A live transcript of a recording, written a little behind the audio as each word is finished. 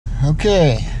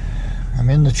Okay, I'm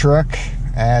in the truck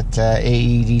at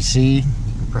AEDC. You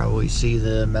can probably see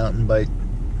the mountain bike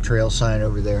trail sign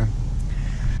over there.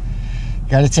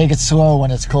 Got to take it slow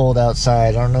when it's cold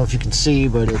outside. I don't know if you can see,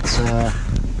 but it's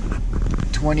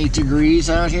 20 degrees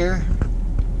out here.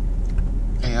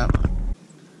 Yeah.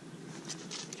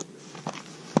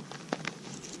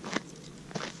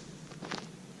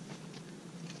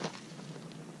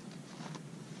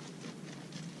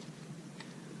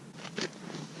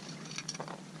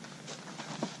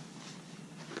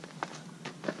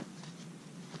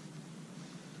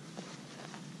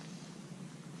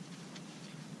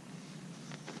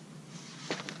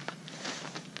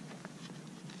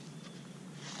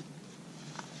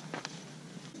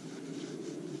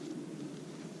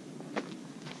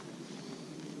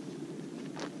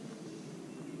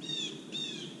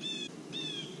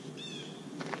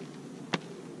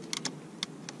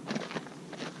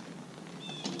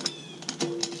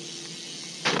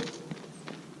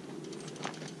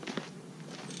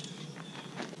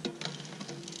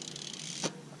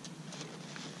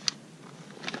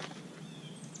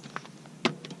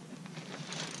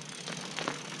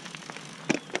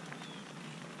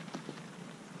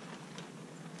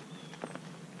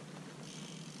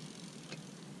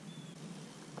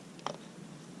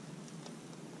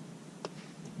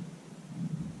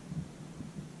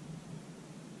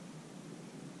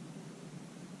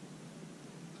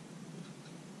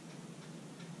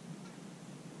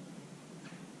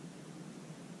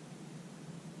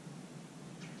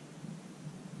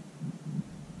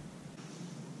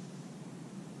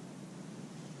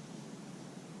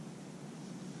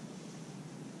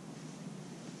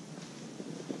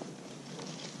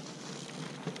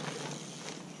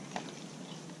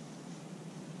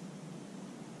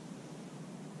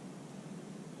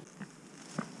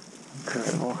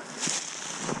 Incredible.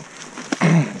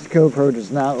 This GoPro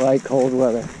does not like cold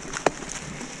weather.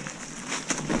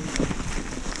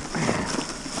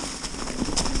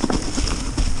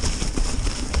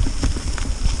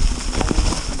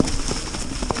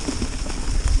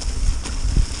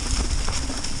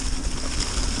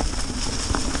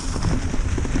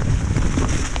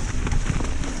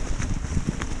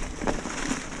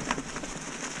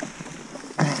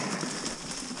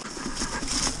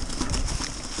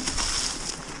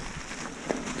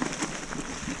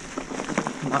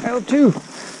 Mile 2. So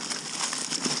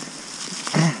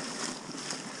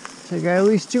I got at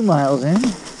least 2 miles in.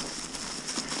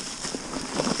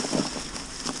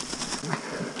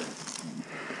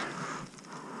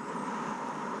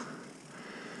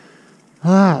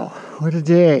 Wow, what a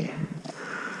day.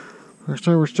 Looks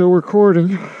like we're still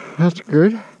recording. That's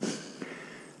good.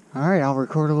 Alright, I'll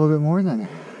record a little bit more then.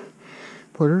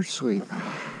 Put her to sleep.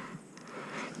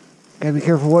 Gotta be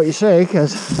careful what you say,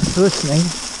 because it's listening.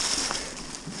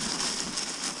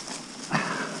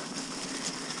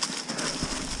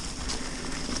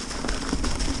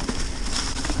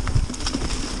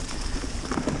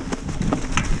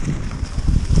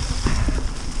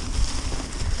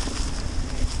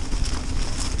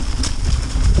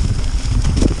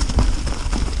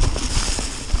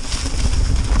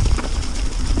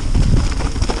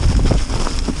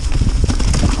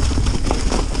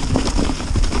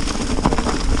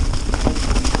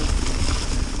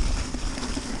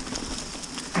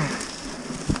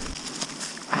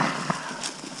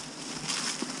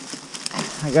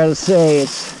 I gotta say,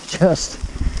 it's just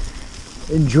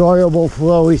enjoyable,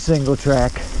 flowy single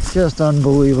track. Just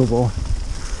unbelievable.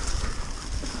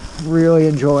 Really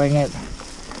enjoying it.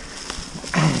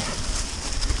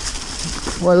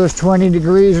 Weather's 20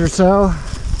 degrees or so,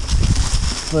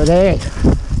 but hey,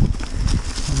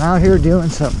 I'm out here doing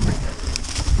something.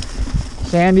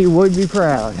 Sandy would be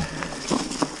proud.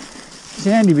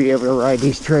 Sandy be able to ride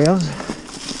these trails.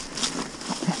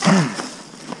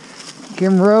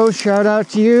 Kim Rose, shout out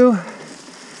to you.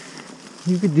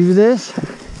 You could do this.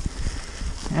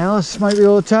 Alice might be a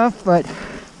little tough, but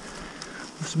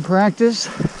with some practice,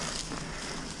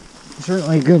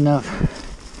 certainly good enough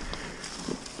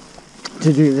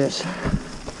to do this.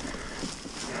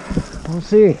 We'll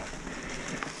see.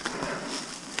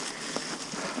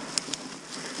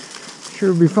 Sure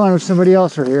would be fun if somebody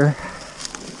else were here.